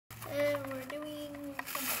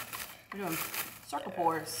We're doing circle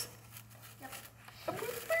pours. Yep.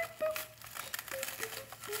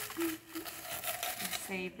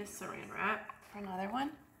 Save this saran wrap for another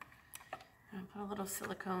one. And put a little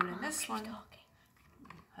silicone in this one.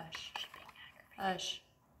 Hush. Hush.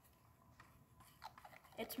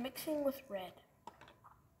 It's mixing with red.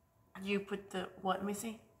 You put the what? Let me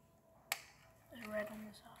see. There's red on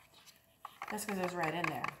the sides. That's because there's red in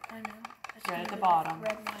there. I know. It's Red at the be bottom.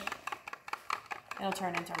 Red and white. It'll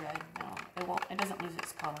turn into red. No, it won't. It doesn't lose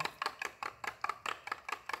its color.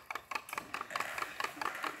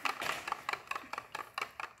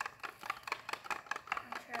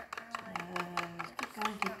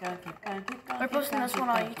 Keep going. We're posting this one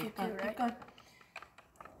on YouTube too, right?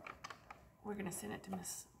 We're gonna send it to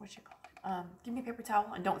Miss. What you call it? Give me a paper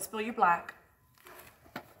towel and don't spill your black.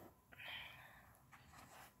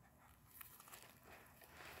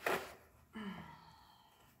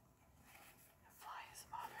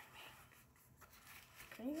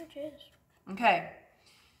 Okay.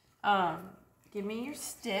 Give me your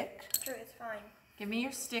stick. Drew, it's fine. Give me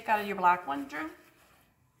your stick out of your black one, Drew.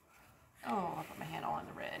 Oh, I put my hand all in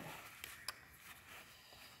the red.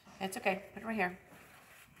 It's okay. Put it right here.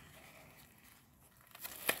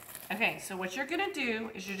 Okay, so what you're going to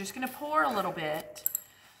do is you're just going to pour a little bit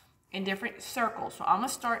in different circles. So I'm going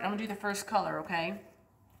to start, I'm going to do the first color, okay?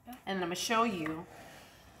 Yeah. And I'm going to show you.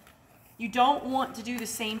 You don't want to do the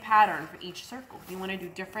same pattern for each circle. You want to do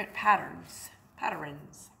different patterns.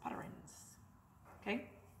 Patterns. Okay?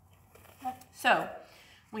 So,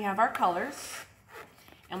 we have our colors.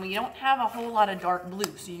 And we don't have a whole lot of dark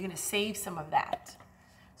blue, so you're going to save some of that.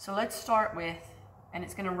 So let's start with, and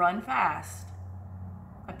it's going to run fast,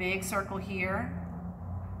 a big circle here,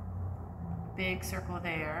 big circle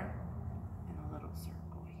there, and a little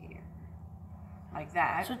circle here. Like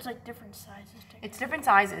that. So it's like different sizes. It's different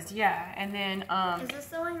sizes, yeah. And then is this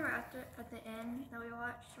the one you're after at the end that we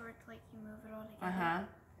watched, where it's like you move it all together?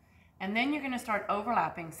 And then you're gonna start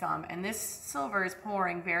overlapping some, and this silver is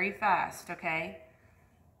pouring very fast, okay?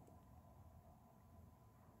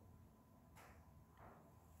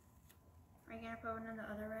 Are you gonna put one in the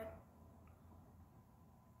other red?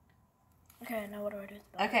 Okay, now what do I do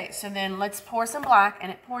with the black? Okay, so then let's pour some black,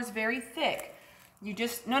 and it pours very thick. You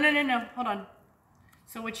just, no, hold on.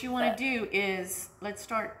 So what you want to do is, let's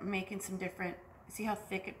start making some different, see how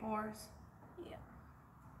thick it pours? Yeah.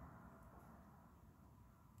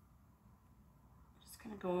 Just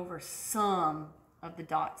going to go over some of the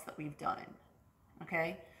dots that we've done,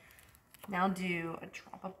 okay? Now do a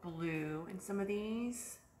drop of blue in some of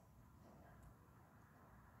these.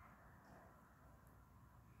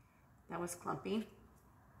 That was clumpy.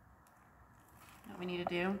 What we need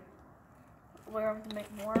to do? We're going to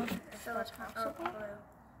make more. Silicone.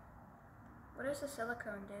 What does the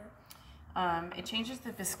silicone do? It changes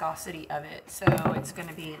the viscosity of it, so it's going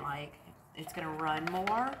to be like, it's going to run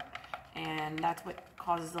more, and that's what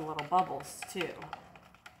causes the little bubbles too.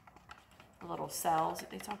 The little cells that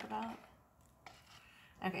they talk about.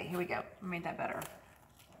 Okay, here we go. I made that better.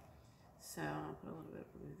 So put a little bit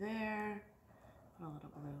of blue there. Put a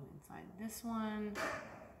little blue inside this one.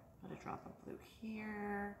 Put a drop of blue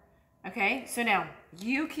here. Okay, so now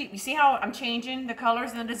you see how I'm changing the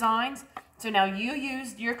colors and the designs? So now you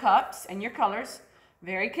use your cups and your colors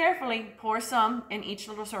very carefully. Pour some in each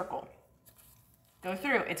little circle. Go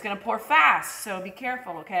through. It's going to pour fast, so be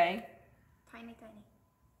careful, okay? Tiny.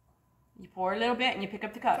 You pour a little bit and you pick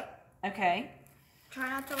up the cup. Okay. Try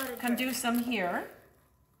not to let it Come drip. do some here.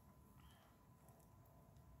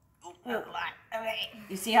 Okay.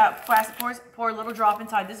 You see how fast it pours? Pour a little drop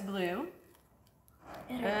inside this blue.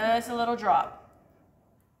 Just a little drop.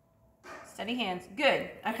 Steady hands. Good.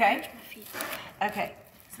 Okay. Okay.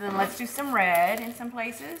 So then let's do some red in some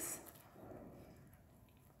places.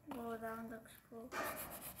 Oh, that one looks cool.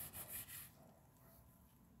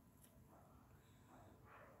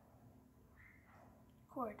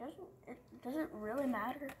 Corey, does it really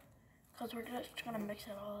matter? Because we're just going to mix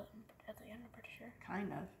it all at the end, I'm pretty sure.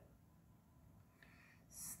 Kind of.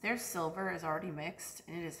 Their silver is already mixed,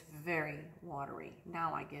 and it is very watery.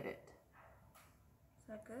 Now I get it. Is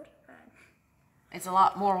that good or bad? It's a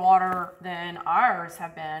lot more water than ours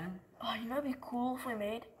have been. Oh, you know what'd be cool if we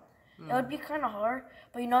made? It would be kind of hard,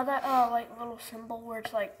 but you know that like little symbol where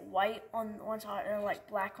it's like white on one side and like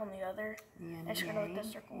black on the other? Yin It's kind of like the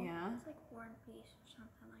yang. circle. Yeah. It's like War and Peace or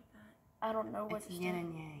something like that. I don't know what It's it's yin doing.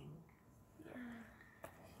 and yang.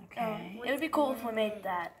 Okay. It would be cool if we made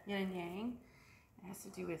that. Yin and yang. It has to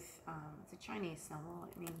do with, it's a Chinese symbol.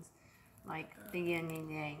 It means like the yin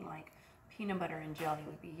and yang, like peanut butter and jelly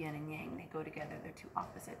would be yin and yang. They go together. They're two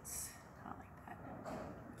opposites. Kind of like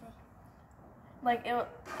that. Like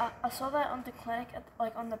I saw that on the clinic,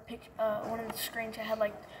 like on the one of the screens. It had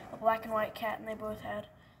like a black and white cat, and they both had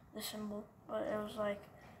the symbol, but it was like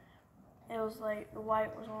the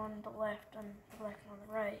white was on the left and the black was on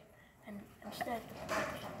the right, and instead the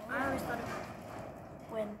black was on the I left. always thought it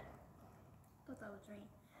Wind. thought that was rain.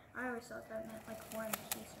 I always thought that meant like war and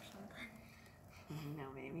peace or something. No,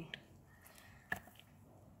 maybe.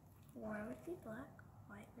 War would be black,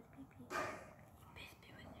 white would be peace. Peace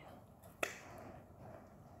be with you.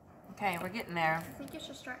 Okay, we're getting there. I think you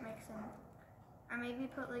should start mixing. Or maybe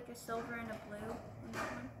put like a silver and a blue in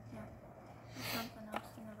that one. Yeah. Or something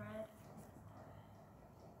else in the red.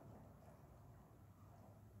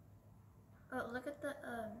 Oh, look at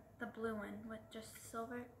the blue one with just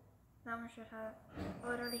silver. That one should have.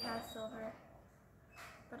 Oh, it already has silver,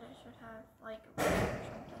 but it should have like red or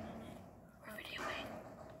something in it. We're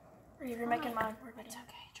videoing. You're making mine. We're It's videoing.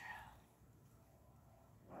 okay, Drew.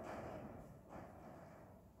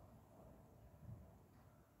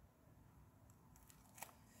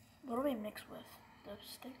 What do we mix with? The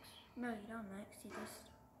sticks? No, you don't mix. You just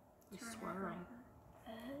You turn it swirl. like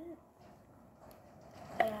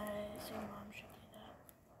that. I see Mom should do that.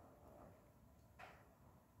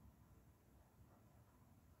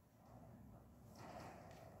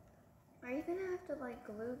 Are you gonna have to like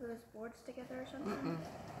glue those boards together or something?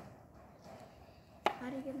 How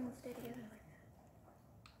do you get them to stay together like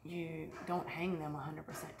that? You don't hang them 100%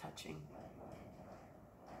 touching.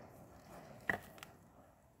 I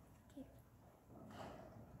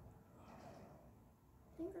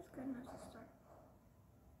think that's good enough to start.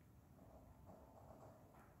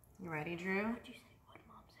 You ready, Drew? What'd you say? What did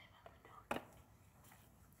Mom say about the dog?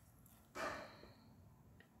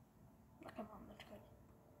 Look at Mom, that's good.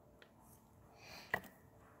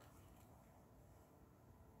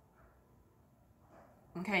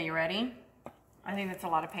 Okay, you ready? I think that's a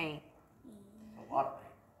lot of paint. A lot of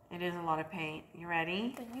paint. It is a lot of paint. You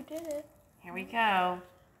ready? Then you did it. Here we go.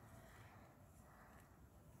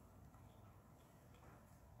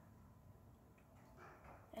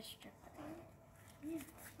 That's strip. Yeah,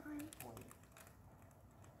 it's fine.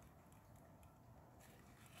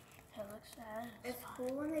 It looks sad. It's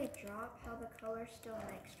cool when they drop how the color's still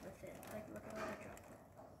mixed with it. Like, look at how they dropped it.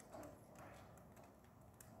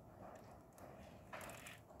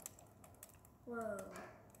 Whoa.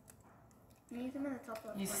 Use them in the top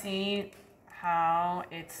left You corner. see how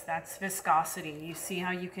that's viscosity. You see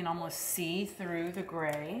how you can almost see through the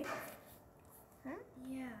gray?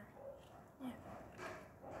 Yeah. It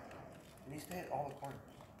needs to hit all the corners.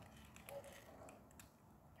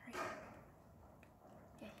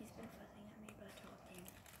 Yeah, he's been fussing at me about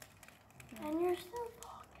talking. And you're still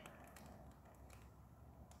talking.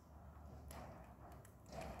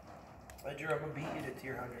 Hey, Drew, I'm gonna beat you to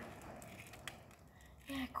tier 100.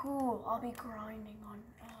 Yeah, cool. I'll be grinding on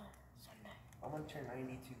Sunday. I'm on tier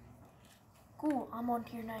 92. Cool. I'm on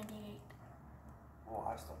tier 98.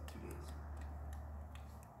 Well, I still have 2 days.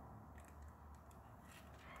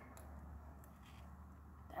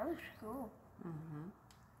 That looks cool.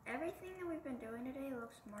 Everything that we've been doing today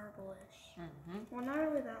looks marble-ish. Mm-hmm. Well, not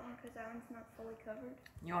really that one, because that one's not fully covered.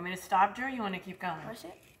 You want me to stop, Drew? Or you want to keep going? What's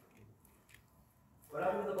it? What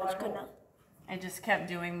happened with the That's black good hole? enough. It just kept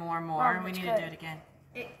doing more and more. Mom, We it's need good. to do it again.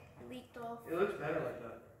 It leaked off. It looks better like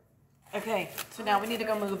that. Okay, so now we need to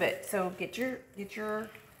go move it. So get your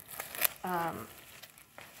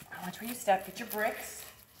watch where you step. Get your bricks.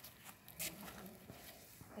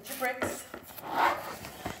 Get your bricks.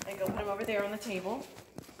 And go put them over there on the table.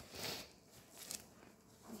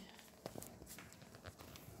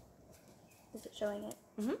 Is it showing it?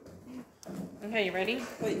 Okay, you ready?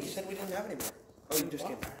 Wait, you said we didn't have any more. Oh, you just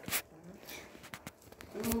came back.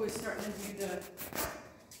 Ooh, we're starting to do the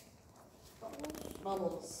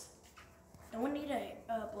bubbles. And we need a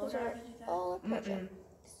blow dryer to do that. Oh,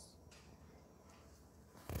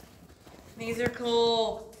 These are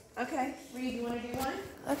cool. Okay, Reed, you want to do one?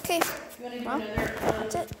 okay. You want to do Mom, another?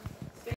 That's it.